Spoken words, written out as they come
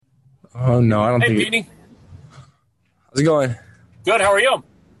Oh no, I don't Hey, think. Petey. How's it going? Good. How are you?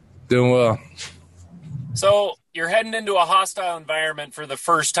 Doing well. So you're heading into a hostile environment for the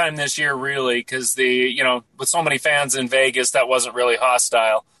first time this year, really, because with so many fans in Vegas, that wasn't really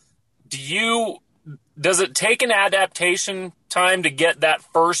hostile. Does it take an adaptation time to get that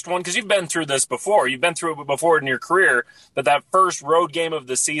first one? Because you've been through this before. You've been through it before in your career, but that first road game of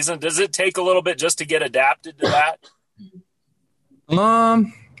the season, does it take a little bit just to get adapted to that?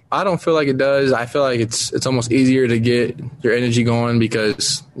 I don't feel like it does. I feel like it's almost easier to get your energy going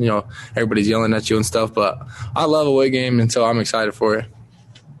because everybody's yelling at you and stuff. But I love a away game, and so I'm excited for it.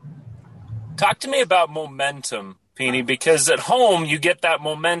 Talk to me about momentum, Peony, because at home you get that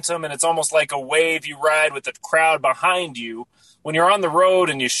momentum and it's almost like a wave you ride with the crowd behind you. When you're on the road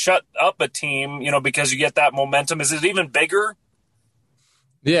and you shut up a team, because you get that momentum, is it even bigger?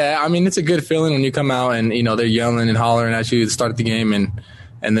 Yeah, I mean it's a good feeling when you come out and they're yelling and hollering at you to start the game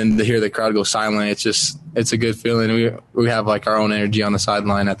and then to hear the crowd go silent. It's a good feeling. We have like our own energy on the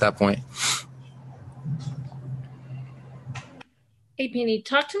sideline at that point. Hey, Penny,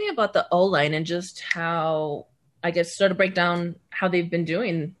 talk to me about the O-line and just how, I guess, sort of break down how they've been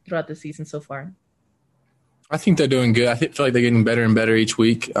doing throughout the season so far. I think they're doing good. Feel like they're getting better and better each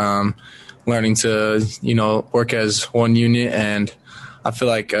week, learning to, work as one unit. And I feel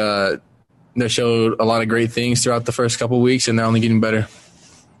like they showed a lot of great things throughout the first couple of weeks, and they're only getting better.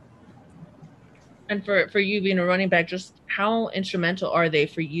 And for you being a running back, just how instrumental are they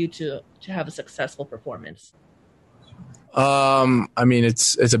for you to have a successful performance? I mean,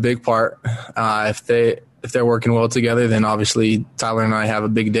 it's a big part. If they're working well together, then obviously Tyler and I have a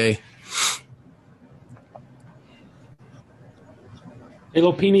big day. Hey,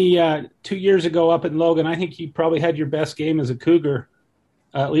 Lopini, 2 years ago up in Logan, I think you probably had your best game as a Cougar,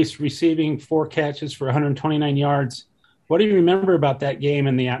 at least receiving 4 catches for 129 yards. What do you remember about that game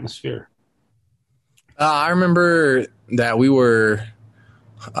and the atmosphere? I remember that we were,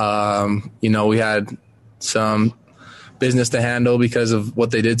 we had some business to handle because of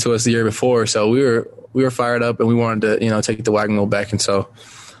what they did to us the year before. So we were fired up and we wanted to, take the wagon wheel back. And so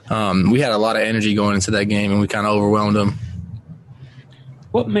we had a lot of energy going into that game and we kind of overwhelmed them.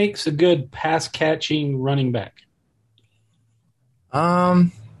 What makes a good pass-catching running back? I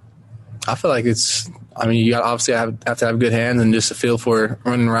feel like you obviously have to have good hands and just a feel for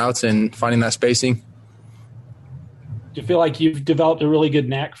running routes and finding that spacing. Do you feel like you've developed a really good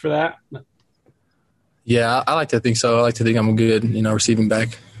knack for that? Yeah, I like to think so. I like to think I'm a good, receiving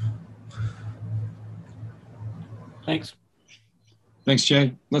back. Thanks. Thanks,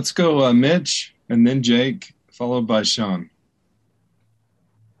 Jay. Let's go Mitch and then Jake, followed by Sean.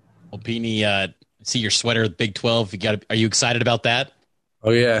 Well, Peony, see your sweater with Big 12. Are you excited about that?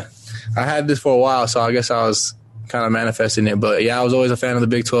 Oh, yeah. I had this for a while, so I guess I was kind of manifesting it. But, yeah, I was always a fan of the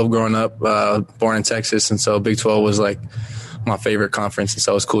Big 12 growing up, born in Texas. And so Big 12 was, like, my favorite conference. And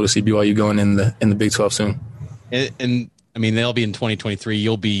so it's cool to see BYU going in the Big 12 soon. And I mean, they'll be in 2023.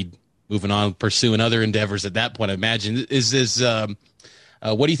 You'll be moving on, pursuing other endeavors at that point, I imagine. What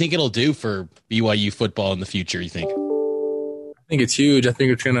do you think it'll do for BYU football in the future, you think? I think it's huge. I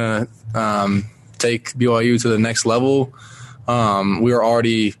think it's going to take BYU to the next level. We were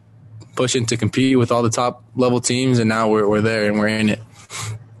already pushing to compete with all the top level teams, and now we're there and we're in it.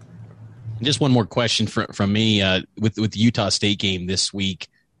 Just one more question from me with the Utah State game this week.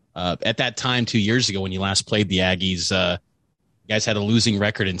 At that time, 2 years ago, when you last played the Aggies, you guys had a losing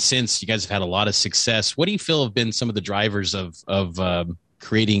record, and since you guys have had a lot of success. What do you feel have been some of the drivers of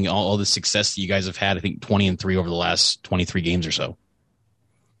creating all the success that you guys have had? I think 20-3 over the last 23 games or so.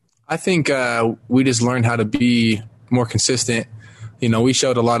 I think we just learned how to be more consistent. We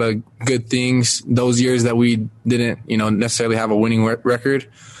showed a lot of good things those years that we didn't, necessarily have a winning record.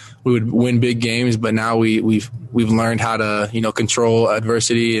 We would win big games, but now we've learned how to, control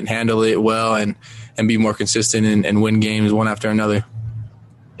adversity and handle it well and be more consistent and win games one after another.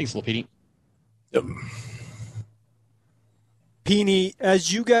 Thanks, Lopini. Yep. Peony,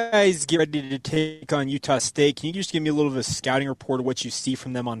 as you guys get ready to take on Utah State, can you just give me a little bit of a scouting report of what you see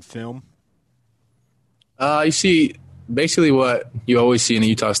from them on film? You see basically what you always see in a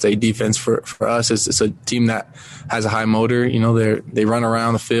Utah State defense for us is it's a team that has a high motor. They run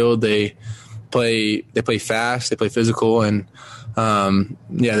around the field. They play fast. They play physical. And,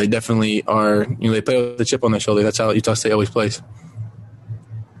 they definitely are, they play with the chip on their shoulder. That's how Utah State always plays.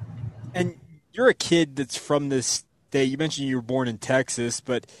 And you're a kid that's from this state. You mentioned you were born in Texas,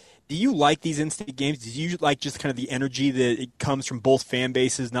 but do you like these in-state games? Do you like just kind of the energy that it comes from both fan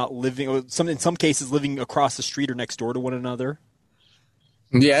bases, not living, or in some cases living across the street or next door to one another?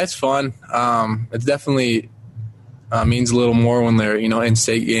 Yeah, it's fun. It's definitely means a little more when they're,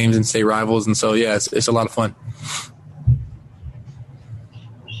 in-state games and state rivals. And so, yeah, it's a lot of fun.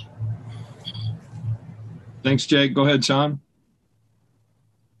 Thanks, Jake. Go ahead, Sean.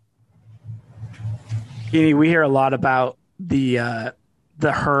 We hear a lot about the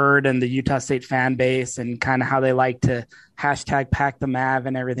herd and the Utah State fan base and kind of how they like to hashtag pack the Mav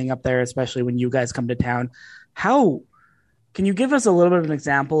and everything up there, especially when you guys come to town. How can you give us a little bit of an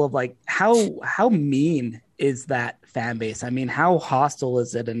example of like how mean is that fan base? I mean, how hostile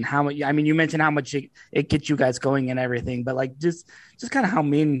is it, and how much? I mean, you mentioned how much it gets you guys going and everything, but like just kind of how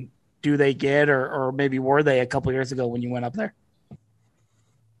mean do they get, or maybe were they a couple years ago when you went up there?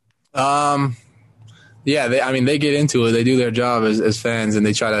 Yeah, they get into it. They do their job as fans, and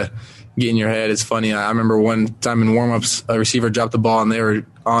they try to get in your head. It's funny. I remember one time in warmups, a receiver dropped the ball, and they were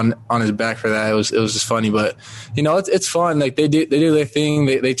on his back for that. It was just funny, but it's fun. Like they do their thing.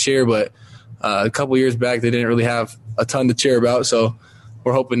 They cheer, but a couple years back, they didn't really have a ton to cheer about. So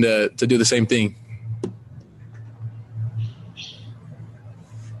we're hoping to do the same thing.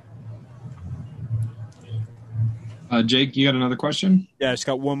 Jake, you got another question? Yeah, I just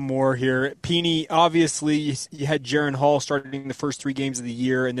got one more here. Peeny, obviously, you had Jaron Hall starting the first 3 games of the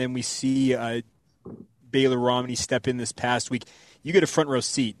year, and then we see Baylor Romney step in this past week. You get a front row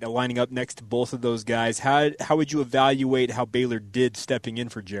seat lining up next to both of those guys. How would you evaluate how Baylor did stepping in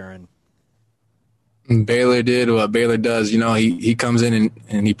for Jaron? Baylor did what Baylor does. He comes in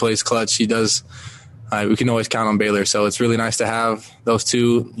and he plays clutch. He does. We can always count on Baylor, so it's really nice to have those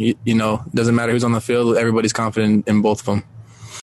two. Doesn't matter who's on the field; everybody's confident in both of them.